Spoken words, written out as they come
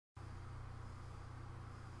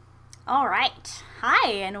All right. Hi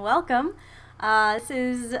and welcome. This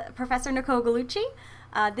is Professor Nicole Galucci.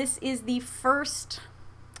 This is the first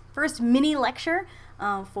mini lecture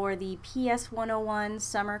for the PS 101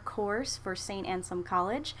 summer course for St. Anselm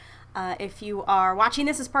College. If you are watching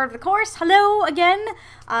this as part of the course, hello again.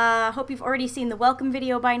 Hope you've already seen the welcome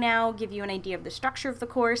video by now, give you an idea of the structure of the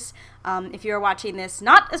course. If you are watching this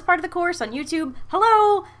not as part of the course on YouTube,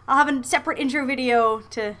 hello! I'll have a separate intro video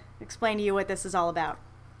to explain to you what this is all about.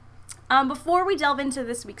 Before we delve into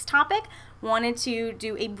this week's topic, wanted to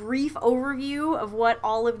do a brief overview of what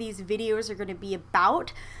all of these videos are going to be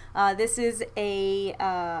about. This is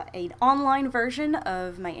an online version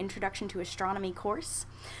of my Introduction to Astronomy course.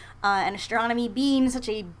 And astronomy being such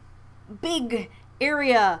a big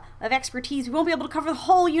area of expertise, we won't be able to cover the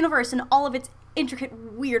whole universe and all of its intricate,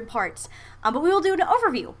 weird parts. But we will do an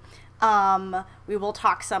overview. We will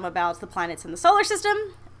talk some about the planets in the solar system.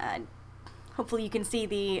 Hopefully you can see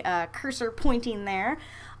the cursor pointing there.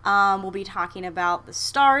 We'll be talking about the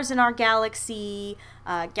stars in our galaxy,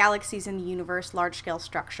 galaxies in the universe, large-scale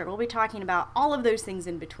structure. We'll be talking about all of those things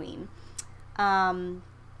in between.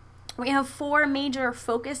 We have 4 major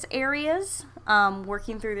focus areas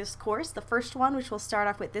working through this course. The first one, which we'll start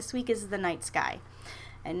off with this week, is the night sky.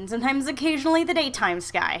 And sometimes occasionally the daytime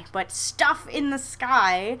sky, but stuff in the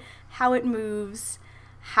sky, how it moves,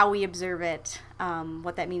 how we observe it,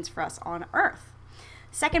 what that means for us on Earth.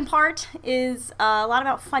 Second part is a lot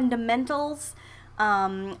about fundamentals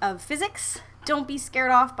of physics. Don't be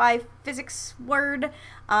scared off by physics word.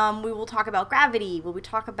 We will talk about gravity. We'll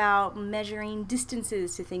talk about measuring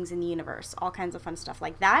distances to things in the universe, all kinds of fun stuff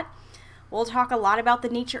like that. We'll talk a lot about the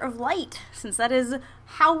nature of light, since that is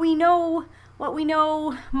how we know what we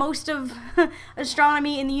know. Most of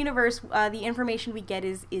astronomy in the universe, the information we get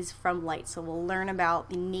is from light. So we'll learn about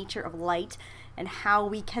the nature of light and how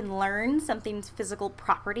we can learn something's physical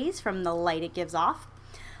properties from the light it gives off.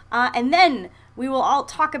 And then we will all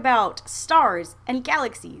talk about stars and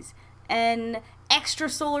galaxies and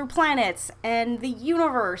extrasolar planets and the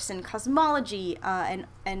universe and cosmology and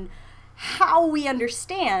how we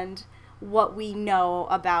understand what we know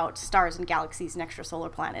about stars and galaxies and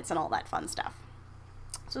extrasolar planets and all that fun stuff.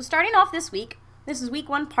 So starting off this week, this is week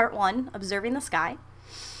 1, part 1, observing the sky.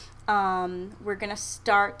 We're going to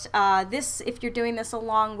start this, if you're doing this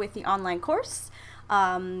along with the online course,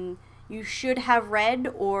 you should have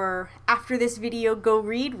read, or after this video, go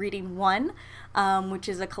read Reading 1, which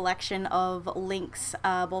is a collection of links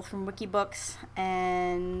both from Wikibooks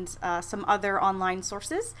and some other online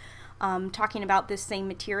sources talking about this same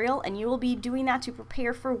material. And you will be doing that to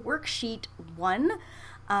prepare for Worksheet 1,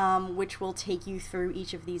 which will take you through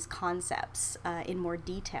each of these concepts in more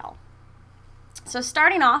detail. So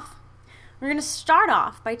starting off, we're going to start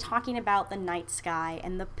off by talking about the night sky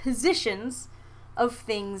and the positions of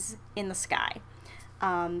things in the sky.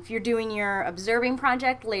 If you're doing your observing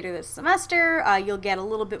project later this semester, you'll get a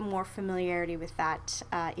little bit more familiarity with that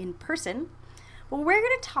in person. But we're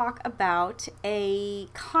going to talk about a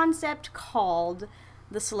concept called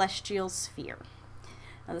the celestial sphere.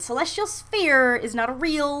 Now, the celestial sphere is not a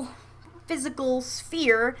real physical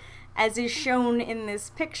sphere as is shown in this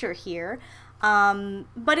picture here,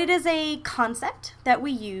 but it is a concept that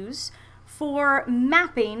we use for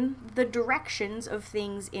mapping the directions of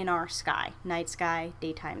things in our sky, night sky,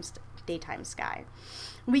 daytime sky.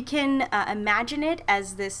 We can imagine it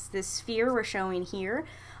as this sphere we're showing here.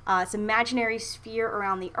 It's an imaginary sphere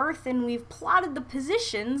around the Earth, and we've plotted the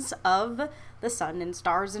positions of the sun and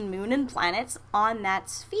stars and moon and planets on that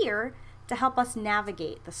sphere to help us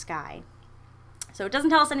navigate the sky. So it doesn't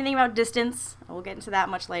tell us anything about distance. We'll get into that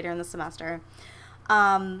much later in the semester.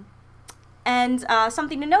 And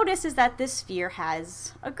something to notice is that this sphere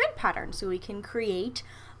has a grid pattern, so we can create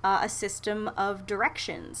a system of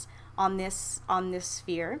directions on this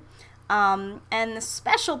sphere. And the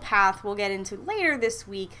special path we'll get into later this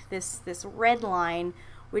week, this red line,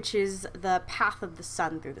 which is the path of the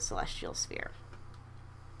sun through the celestial sphere.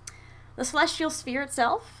 The celestial sphere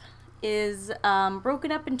itself is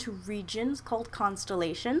broken up into regions called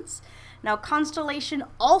constellations. Now, constellation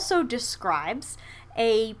also describes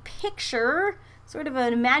a picture, sort of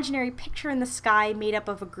an imaginary picture in the sky made up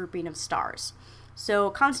of a grouping of stars. So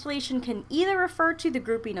constellation can either refer to the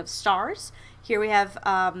grouping of stars. Here we have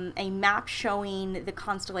a map showing the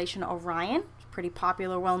constellation Orion, pretty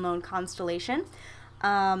popular, well-known constellation.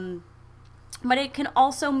 But it can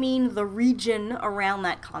also mean the region around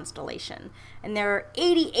that constellation. And there are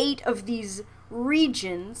 88 of these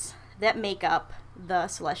regions that make up the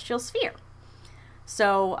celestial sphere.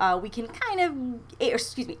 So we can kind of,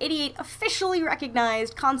 88 officially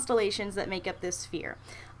recognized constellations that make up this sphere.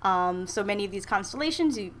 So many of these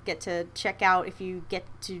constellations you get to check out if you get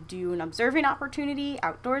to do an observing opportunity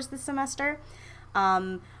outdoors this semester.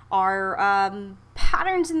 Are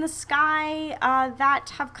patterns in the sky that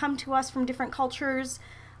have come to us from different cultures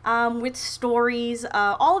with stories,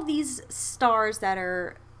 all of these stars that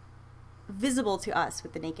are visible to us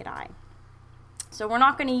with the naked eye. So we're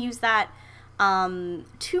not going to use that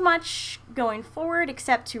too much going forward,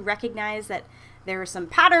 except to recognize that there are some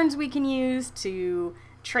patterns we can use to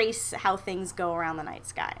trace how things go around the night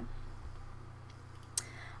sky.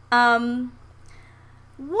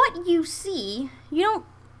 What you see, you don't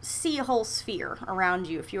see a whole sphere around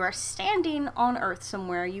you. If you are standing on Earth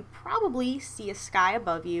somewhere, you probably see a sky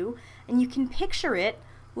above you, and you can picture it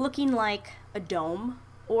looking like a dome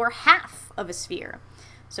or half of a sphere.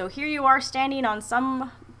 So here you are standing on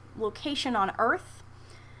some location on Earth.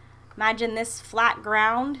 Imagine this flat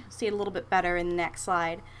ground. See it a little bit better in the next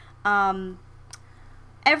slide.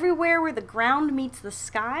 Everywhere where the ground meets the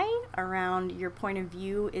sky around your point of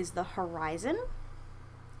view is the horizon.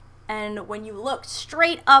 And when you look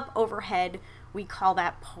straight up overhead, we call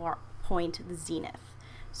that point the zenith.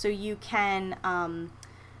 So you can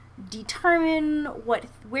determine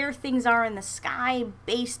where things are in the sky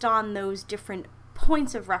based on those different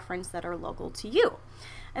points of reference that are local to you.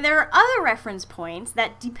 And there are other reference points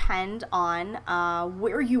that depend on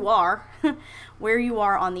where you are, where you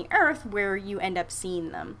are on the Earth, where you end up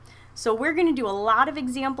seeing them. So we're going to do a lot of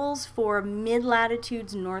examples for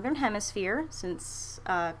mid-latitude's northern hemisphere, since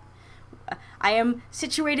I am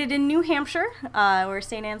situated in New Hampshire, where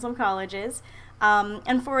St. Anselm College is.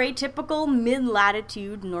 And for a typical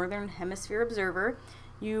mid-latitude northern hemisphere observer,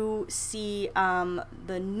 you see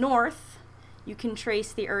the north. You can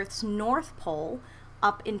trace the Earth's north pole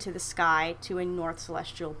up into the sky to a north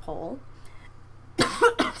celestial pole.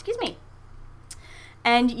 Excuse me.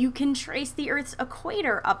 And you can trace the Earth's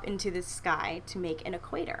equator up into the sky to make an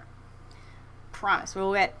equator. Promise,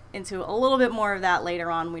 we'll get into a little bit more of that later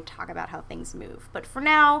on when we talk about how things move. But for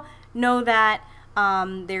now, know that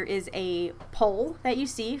there is a pole that you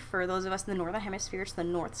see. For those of us in the northern hemisphere, it's the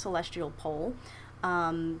north celestial pole.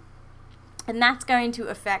 And that's going to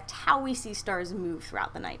affect how we see stars move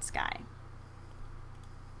throughout the night sky.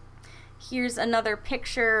 Here's another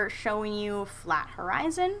picture showing you flat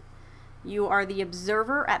horizon. You are the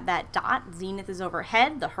observer at that dot. Zenith is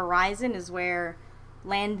overhead. The horizon is where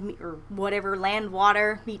land, or whatever, land,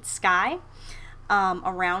 water meets sky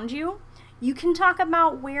around you. You can talk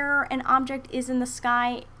about where an object is in the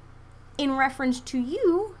sky in reference to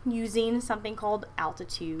you using something called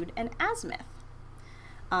altitude and azimuth.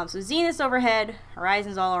 So zenith's overhead,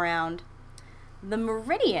 horizon's all around. The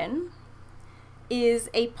meridian is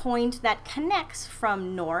a point that connects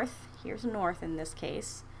from north, here's north in this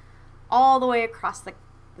case, all the way across the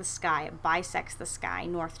sky. It bisects the sky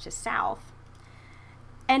north to south.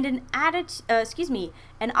 And an object's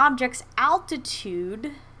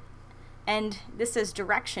altitude, and this is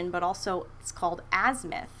direction, but also it's called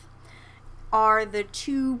azimuth, are the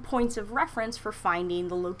 2 points of reference for finding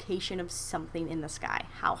the location of something in the sky.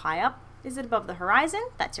 How high up is it above the horizon?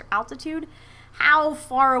 That's your altitude. How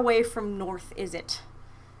far away from north is it?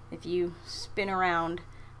 If you spin around,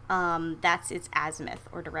 that's its azimuth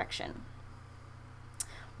or direction.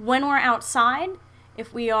 When we're outside,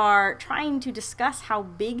 if we are trying to discuss how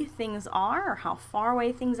big things are or how far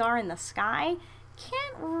away things are in the sky,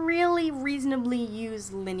 can't really reasonably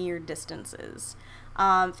use linear distances.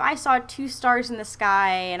 If I saw 2 stars in the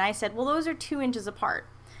sky and I said, well, those are 2 inches apart.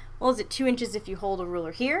 Well, is it 2 inches if you hold a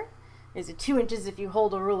ruler here? Is it 2 inches if you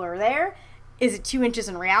hold a ruler there? Is it 2 inches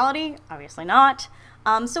in reality? Obviously not.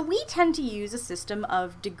 So we tend to use a system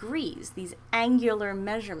of degrees, these angular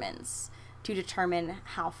measurements, to determine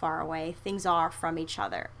how far away things are from each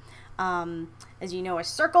other. As you know, a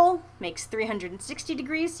circle makes 360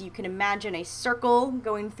 degrees. So you can imagine a circle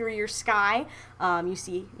going through your sky. You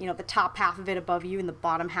see, the top half of it above you and the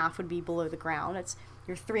bottom half would be below the ground. It's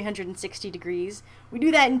your 360 degrees. We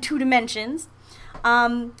do that in 2 dimensions.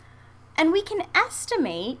 And we can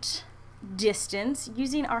estimate distance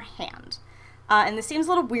using our hand. And this seems a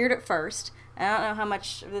little weird at first. I don't know how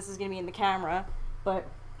much of this is going to be in the camera, but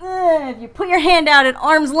if you put your hand out at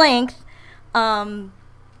arm's length,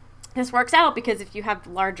 this works out because if you have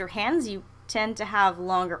larger hands, you tend to have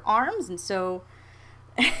longer arms, and so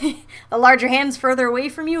the larger hand's further away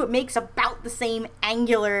from you, it makes about the same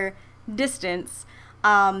angular distance.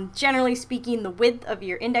 Generally speaking, the width of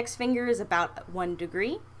your index finger is about 1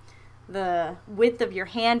 degree. The width of your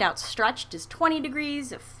hand outstretched is 20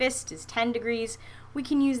 degrees. A fist is 10 degrees. We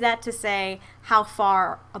can use that to say how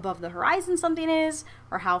far above the horizon something is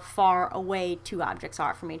or how far away 2 objects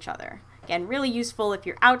are from each other. Again, really useful if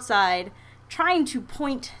you're outside trying to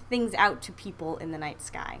point things out to people in the night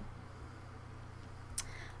sky.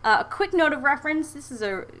 A quick note of reference, this is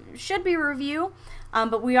should be a review,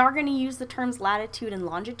 but we are going to use the terms latitude and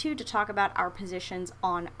longitude to talk about our positions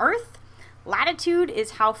on Earth. Latitude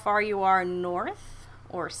is how far you are north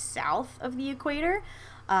or south of the equator.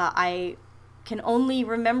 I can only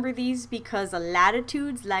remember these because a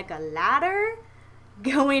latitude's like a ladder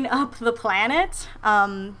going up the planet,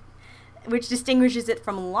 which distinguishes it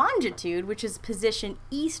from longitude, which is position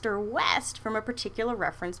east or west from a particular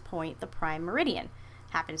reference point, the prime meridian.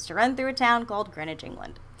 Happens to run through a town called Greenwich,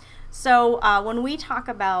 England. So when we talk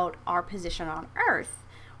about our position on Earth,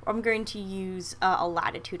 I'm going to use a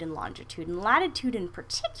latitude and longitude. And latitude in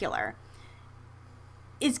particular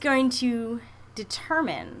is going to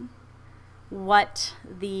determine what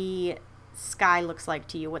the sky looks like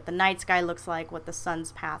to you, what the night sky looks like, what the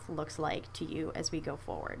sun's path looks like to you as we go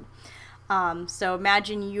forward. So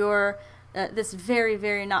imagine you're this very,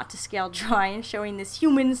 very not to scale drawing showing this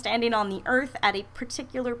human standing on the Earth at a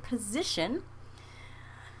particular position.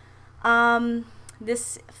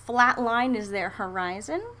 This flat line is their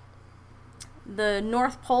horizon. The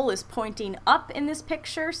North Pole is pointing up in this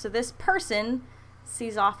picture, so this person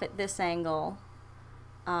sees off at this angle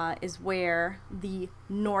is where the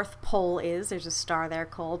North Pole is. There's a star there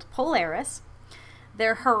called Polaris.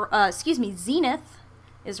 Their zenith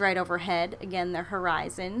is right overhead. Again, their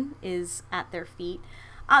horizon is at their feet.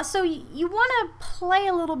 So you want to play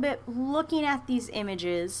a little bit looking at these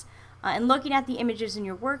images and looking at the images in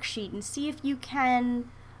your worksheet and see if you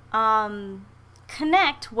can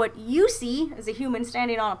connect what you see as a human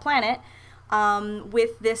standing on a planet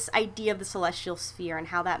with this idea of the celestial sphere and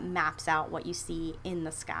how that maps out what you see in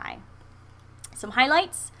the sky. Some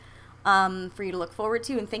highlights for you to look forward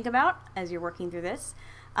to and think about as you're working through this.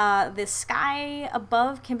 The sky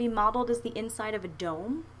above can be modeled as the inside of a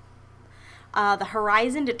dome. The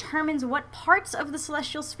horizon determines what parts of the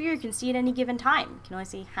celestial sphere you can see at any given time. You can only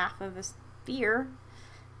see half of a sphere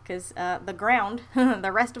because the ground,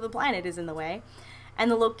 the rest of the planet is in the way. And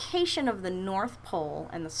the location of the North Pole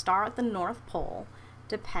and the star at the North Pole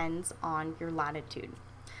depends on your latitude.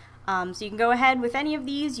 So you can go ahead with any of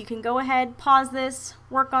these. You can go ahead, pause this,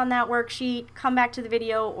 work on that worksheet, come back to the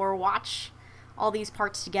video, or watch all these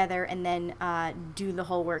parts together and then do the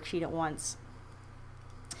whole worksheet at once.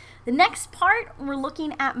 The next part, we're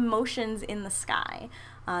looking at motions in the sky.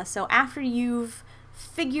 So after you've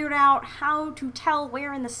figured out how to tell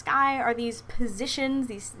where in the sky are these positions,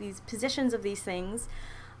 these positions of these things,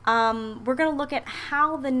 we're going to look at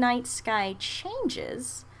how the night sky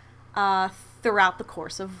changes throughout the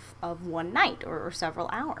course of one night or several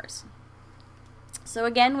hours. So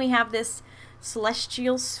again, we have this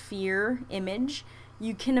celestial sphere image.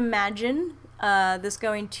 You can imagine this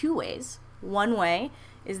going two ways. One way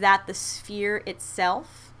is that the sphere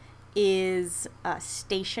itself is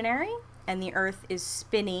stationary and the Earth is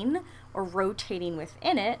spinning or rotating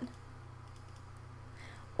within it.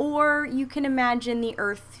 Or you can imagine the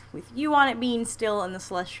Earth with you on it being still and the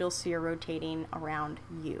celestial sphere rotating around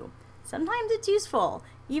you. Sometimes it's useful,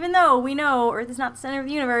 even though we know Earth is not the center of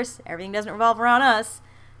the universe, everything doesn't revolve around us.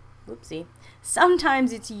 Whoopsie.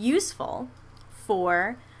 Sometimes it's useful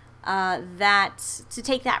for to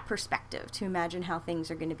take that perspective, to imagine how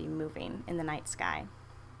things are going to be moving in the night sky.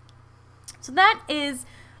 So that is,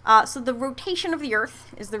 so the rotation of the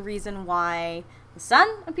Earth is the reason why the sun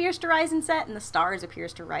appears to rise and set and the stars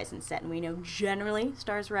appears to rise and set. And we know generally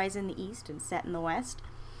stars rise in the east and set in the west.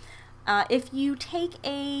 If you take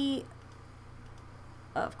a,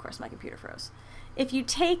 of course my computer froze. If you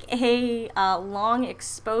take a long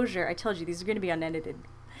exposure, I told you these are going to be unedited.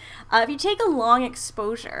 If you take a long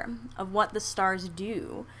exposure of what the stars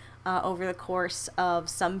do over the course of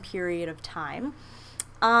some period of time,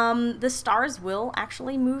 the stars will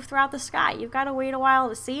actually move throughout the sky. You've got to wait a while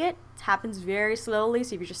to see it. It happens very slowly,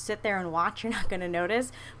 so if you just sit there and watch, you're not going to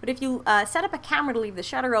notice. But if you set up a camera to leave the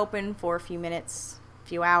shutter open for a few minutes, a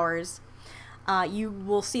few hours, you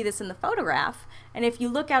will see this in the photograph. And if you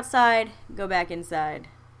look outside, go back inside,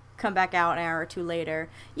 come back out an hour or two later,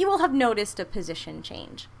 you will have noticed a position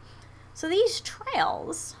change. So these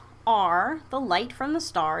trails are the light from the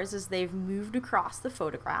stars as they've moved across the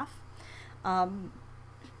photograph. I'm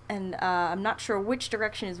not sure which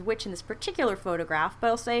direction is which in this particular photograph, but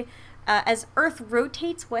I'll say as Earth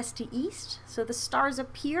rotates west to east, so the stars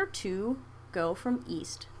appear to go from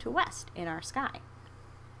east to west in our sky.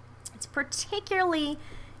 It's particularly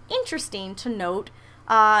interesting to note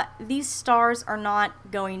these stars are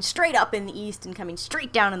not going straight up in the east and coming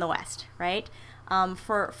straight down in the west, right?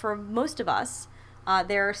 For most of us,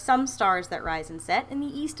 There are some stars that rise and set in the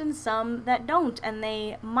east and some that don't, and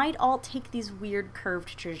they might all take these weird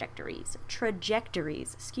curved trajectories.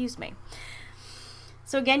 Excuse me.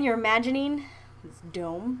 So again, you're imagining this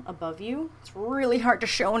dome above you. It's really hard to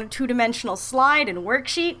show in a two-dimensional slide and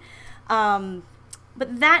worksheet. But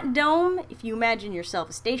that dome, if you imagine yourself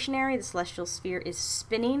as stationary, the celestial sphere is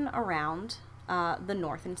spinning around the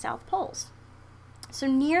north and south poles. So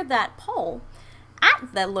near that pole,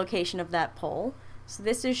 at the location of that pole, so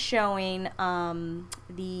this is showing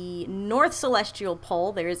the north celestial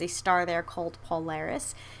pole. There is a star there called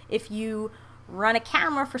Polaris. If you run a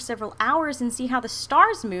camera for several hours and see how the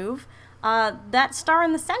stars move, that star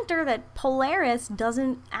in the center, that Polaris,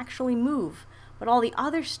 doesn't actually move, but all the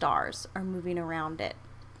other stars are moving around it.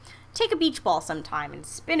 Take a beach ball sometime and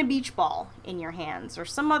spin a beach ball in your hands or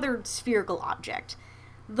some other spherical object.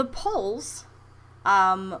 The poles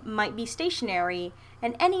might be stationary,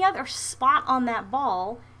 and any other spot on that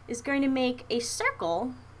ball is going to make a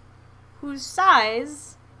circle whose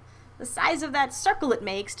size, the size of that circle it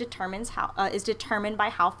makes, is determined by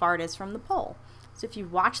how far it is from the pole. So if you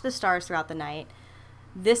watch the stars throughout the night,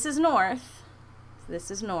 this is north, and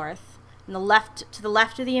to the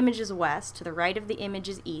left of the image is west, to the right of the image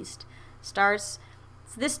is east. Stars,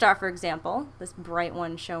 so this star, for example, this bright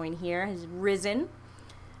one showing here, has risen,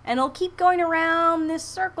 and it'll keep going around this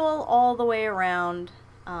circle all the way around,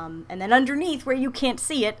 and then underneath where you can't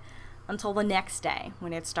see it until the next day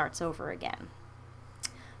when it starts over again.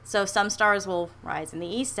 So some stars will rise in the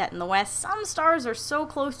east, set in the west. Some stars are so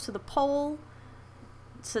close to the pole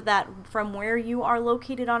so that from where you are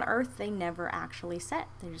located on Earth, they never actually set.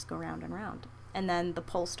 They just go round and round. And then the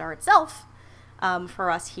pole star itself, for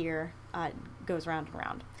us here, goes round and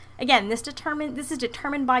round. Again, this is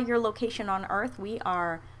determined by your location on Earth. We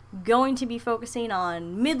are going to be focusing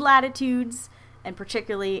on mid-latitudes, and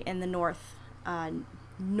particularly in the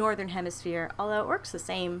northern hemisphere, although it works the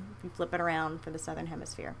same if you flip it around for the southern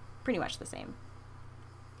hemisphere. Pretty much the same.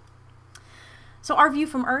 So our view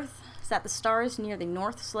from Earth is that the stars near the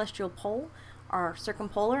north celestial pole are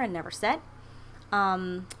circumpolar and never set.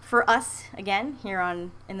 For us, again, here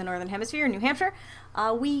in the northern hemisphere, in New Hampshire,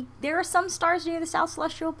 there are some stars near the south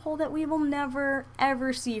celestial pole that we will never,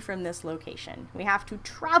 ever see from this location. We have to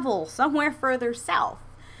travel somewhere further south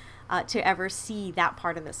to ever see that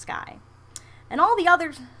part of the sky. And all the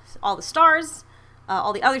other stars,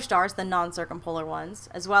 the non-circumpolar ones,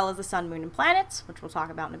 as well as the sun, moon, and planets, which we'll talk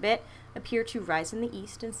about in a bit, appear to rise in the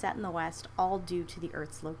east and set in the west, all due to the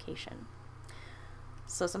Earth's location.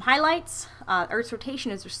 So some highlights. Earth's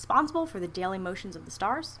rotation is responsible for the daily motions of the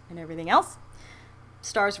stars and everything else.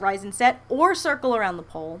 Stars rise and set or circle around the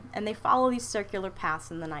pole, and they follow these circular paths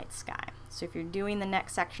in the night sky. So if you're doing the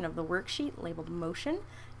next section of the worksheet labeled motion,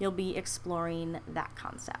 you'll be exploring that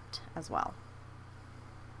concept as well.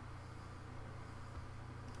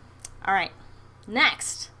 All right,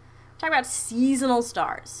 next, talk about seasonal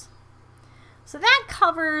stars. So that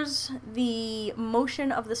covers the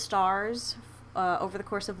motion of the stars over the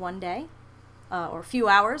course of one day, or a few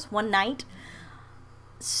hours, one night.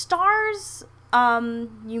 Stars,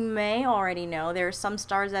 you may already know, there are some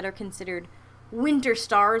stars that are considered winter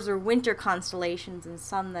stars or winter constellations, and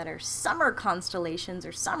some that are summer constellations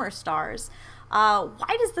or summer stars.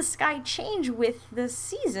 Why does the sky change with the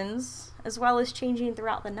seasons as well as changing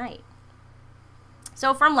throughout the night?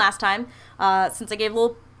 So from last time, since I gave a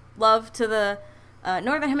little love to the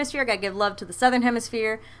northern hemisphere, I gotta give love to the southern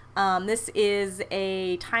hemisphere. This is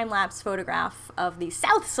a time-lapse photograph of the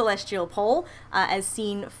south celestial pole as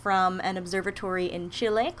seen from an observatory in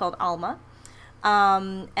Chile called ALMA.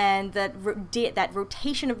 And that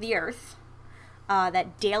rotation of the Earth,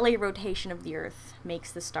 that daily rotation of the Earth,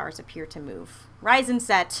 makes the stars appear to move, rise and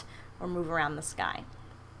set, or move around the sky.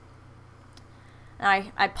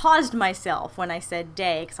 And I paused myself when I said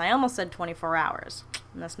day, because I almost said 24 hours,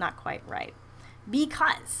 and that's not quite right.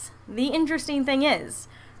 Because the interesting thing is,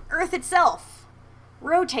 Earth itself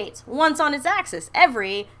rotates once on its axis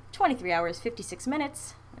every 23 hours, 56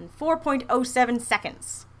 minutes, and 4.07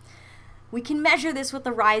 seconds. We can measure this with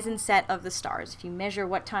the rise and set of the stars. If you measure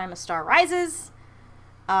what time a star rises,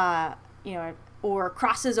 or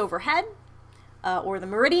crosses overhead, or the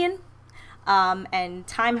meridian, and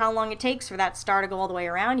time how long it takes for that star to go all the way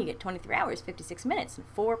around, you get 23 hours, 56 minutes, and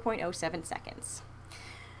 4.07 seconds.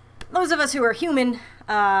 Those of us who are human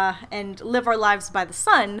and live our lives by the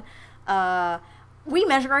sun, we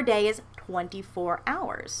measure our day as 24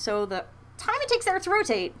 hours. So the time it takes the Earth to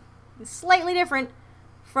rotate is slightly different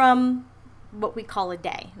from what we call a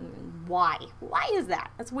day. Why? Why is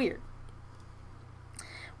that? That's weird.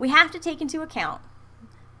 We have to take into account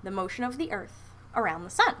the motion of the Earth around the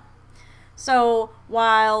sun. So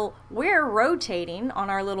while we're rotating on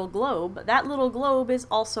our little globe, that little globe is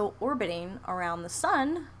also orbiting around the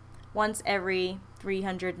sun once every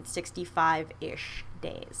 365-ish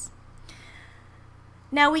days.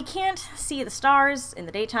 Now we can't see the stars in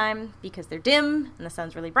the daytime because they're dim and the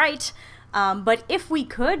sun's really bright, but if we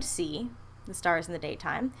could see the stars in the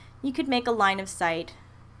daytime, you could make a line of sight,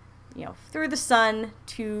 through the sun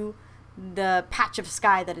to the patch of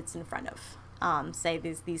sky that it's in front of. Say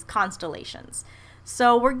these constellations.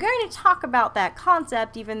 So we're going to talk about that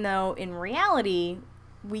concept, even though in reality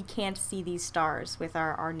we can't see these stars with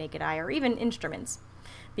our naked eye or even instruments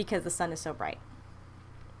because the sun is so bright.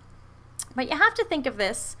 But you have to think of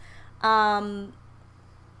this in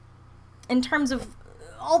terms of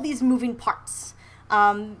all these moving parts.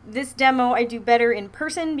 This demo I do better in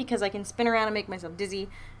person because I can spin around and make myself dizzy,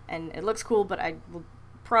 and it looks cool, but I will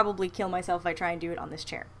probably kill myself if I try and do it on this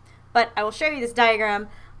chair. But I will show you this diagram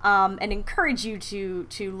and encourage you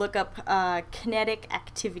to look up kinetic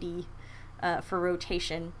activity for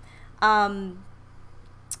rotation.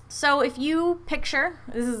 So if you picture,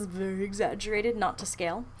 this is very exaggerated, not to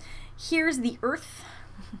scale. Here's the Earth.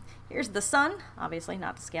 Here's the sun, obviously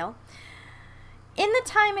not to scale. In the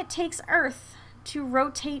time it takes Earth to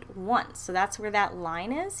rotate once, so that's where that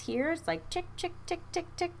line is here. It's like tick, tick, tick,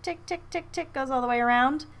 tick, tick, tick, tick, tick, tick, goes all the way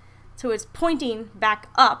around. So it's pointing back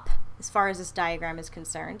up as far as this diagram is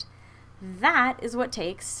concerned. That is what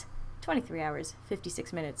takes 23 hours,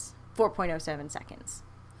 56 minutes, 4.07 seconds.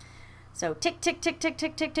 So tick, tick, tick, tick,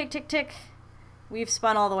 tick, tick, tick, tick, tick. We've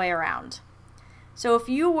spun all the way around. So if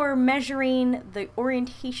you were measuring the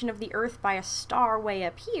orientation of the Earth by a star way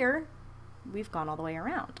up here, we've gone all the way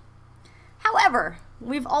around. However,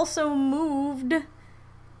 we've also moved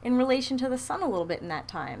in relation to the sun a little bit in that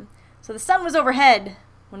time. So the sun was overhead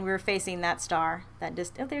when we were facing that star,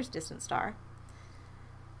 there's distant star.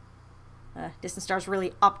 Distant star's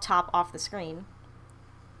really up top off the screen.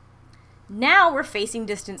 Now we're facing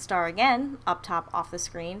distant star again, up top off the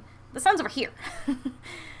screen. The sun's over here.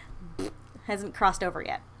 Hasn't crossed over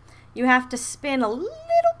yet. You have to spin a little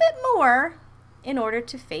bit more in order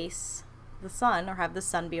to face the sun or have the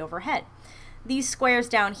sun be overhead. These squares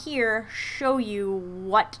down here show you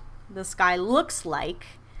what the sky looks like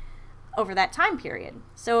over that time period.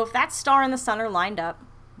 So if that star and the sun are lined up,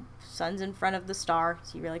 sun's in front of the star,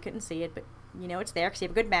 so you really couldn't see it, but you know it's there because you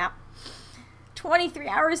have a good map. 23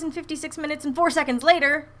 hours and 56 minutes and 4 seconds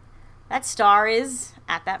later, that star is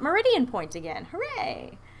at that meridian point again.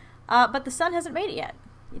 Hooray! But the sun hasn't made it yet.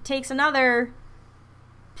 It takes another,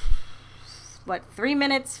 3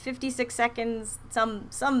 minutes, 56 seconds, some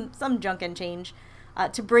junk and change,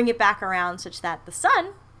 to bring it back around such that the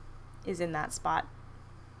sun is in that spot.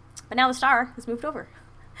 But now the star has moved over.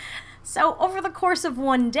 So over the course of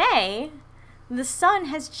one day, the sun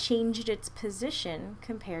has changed its position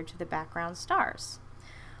compared to the background stars.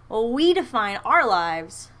 Well, we define our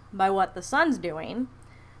lives by what the sun's doing,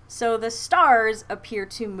 so the stars appear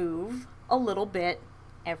to move a little bit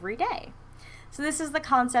every day. So this is the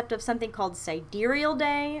concept of something called sidereal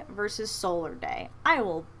day versus solar day. I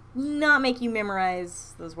will not make you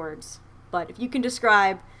memorize those words, but if you can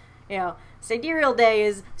describe, sidereal day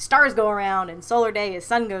is stars go around and solar day is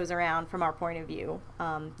sun goes around from our point of view,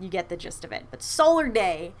 you get the gist of it. But solar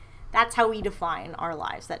day, that's how we define our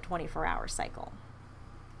lives, that 24-hour cycle.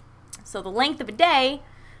 So the length of a day,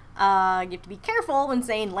 you have to be careful when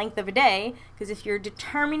saying length of a day, because if you're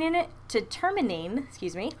determining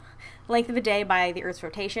length of a day by the Earth's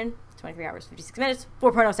rotation, 23 hours, 56 minutes,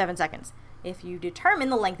 4.07 seconds. If you determine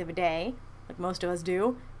the length of a day, like most of us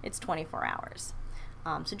do, it's 24 hours.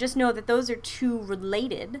 So just know that those are two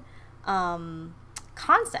related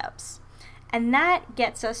concepts. And that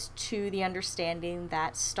gets us to the understanding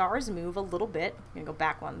that stars move a little bit, I'm going to go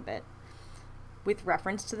back one bit, with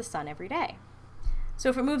reference to the sun every day. So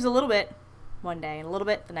if it moves a little bit one day, and a little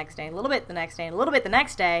bit the next day, and a little bit the next day, and a little bit the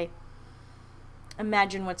next day,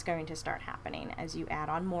 imagine what's going to start happening as you add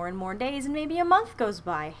on more and more days and maybe a month goes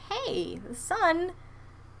by. Hey, the sun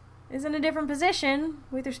is in a different position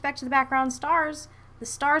with respect to the background stars. The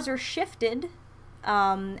stars are shifted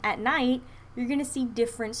at night. You're going to see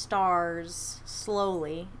different stars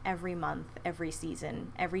slowly every month, every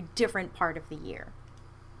season, every different part of the year.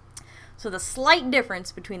 So the slight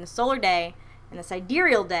difference between the solar day and the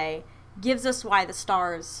sidereal day gives us why the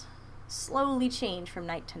stars slowly change from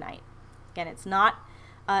night to night. Again, it's not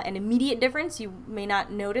an immediate difference. You may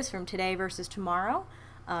not notice from today versus tomorrow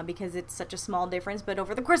because it's such a small difference, but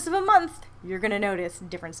over the course of a month, you're going to notice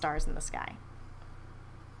different stars in the sky.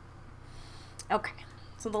 Okay,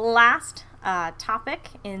 so the last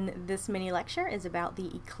topic in this mini lecture is about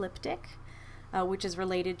the ecliptic which is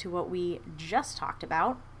related to what we just talked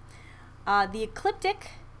about. The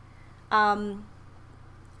ecliptic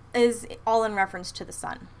is all in reference to the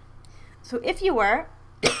sun. So if you were,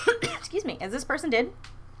 excuse me, as this person did,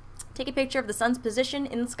 take a picture of the sun's position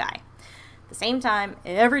in the sky. At the same time,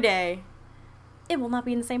 every day, it will not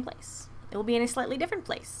be in the same place. It will be in a slightly different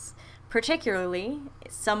place. Particularly,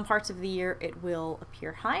 some parts of the year it will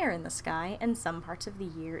appear higher in the sky, and some parts of the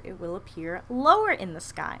year it will appear lower in the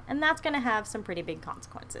sky. And that's going to have some pretty big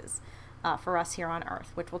consequences for us here on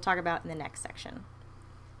Earth, which we'll talk about in the next section.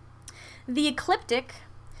 The ecliptic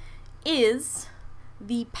is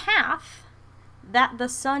the path that the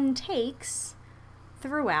sun takes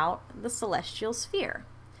throughout the celestial sphere.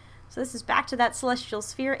 So this is back to that celestial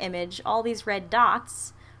sphere image. All these red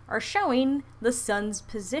dots are showing the sun's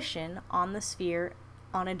position on the sphere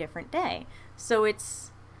on a different day. So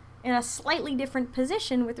it's in a slightly different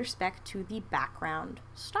position with respect to the background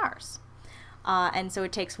stars. And so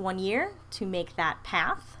it takes 1 year to make that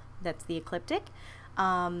path. That's the ecliptic.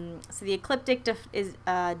 So the ecliptic is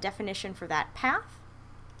a definition for that path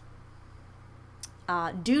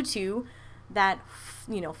due to that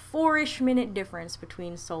 4-ish minute difference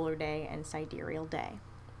between solar day and sidereal day.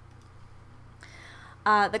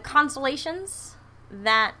 The constellations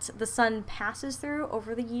that the sun passes through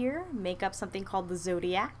over the year make up something called the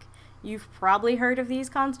zodiac. You've probably heard of these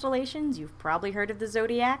constellations. You've probably heard of the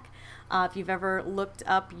zodiac. If you've ever looked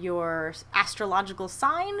up your astrological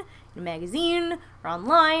sign in a magazine or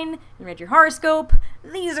online and read your horoscope,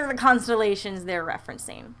 these are the constellations they're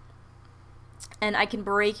referencing. And I can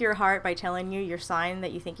break your heart by telling you your sign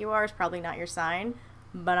that you think you are is probably not your sign,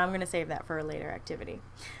 but I'm going to save that for a later activity.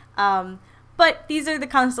 But these are the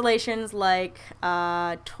constellations like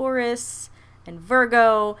Taurus and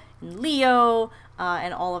Virgo and Leo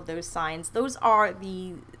and all of those signs. Those are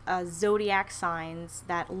the zodiac signs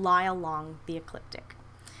that lie along the ecliptic.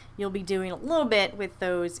 You'll be doing a little bit with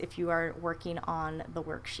those if you are working on the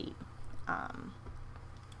worksheet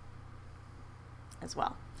as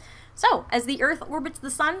well. So, as the Earth orbits the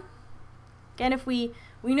sun, again, if we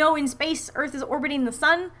know in space Earth is orbiting the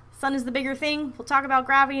sun is the bigger thing. We'll talk about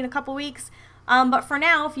gravity in a couple weeks. But for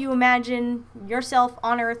now, if you imagine yourself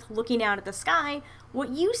on Earth looking out at the sky, what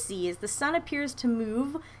you see is the sun appears to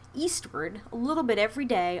move eastward a little bit every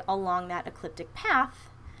day along that ecliptic path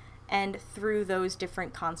and through those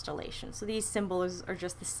different constellations. So these symbols are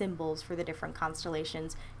just the symbols for the different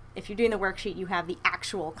constellations. If you're doing the worksheet, you have the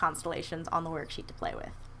actual constellations on the worksheet to play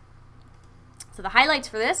with. So the highlights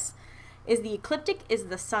for this is the ecliptic is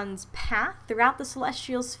the sun's path throughout the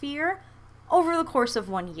celestial sphere over the course of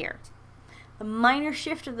 1 year. The minor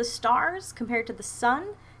shift of the stars compared to the sun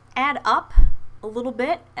add up a little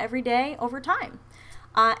bit every day over time.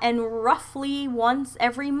 And roughly once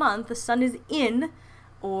every month, the sun is in,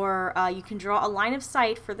 or you can draw a line of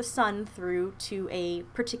sight for the sun through to a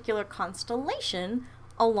particular constellation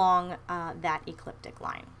along that ecliptic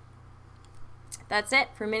line. That's it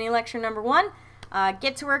for mini lecture number 1.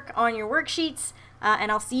 Get to work on your worksheets,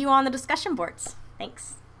 and I'll see you on the discussion boards.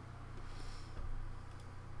 Thanks.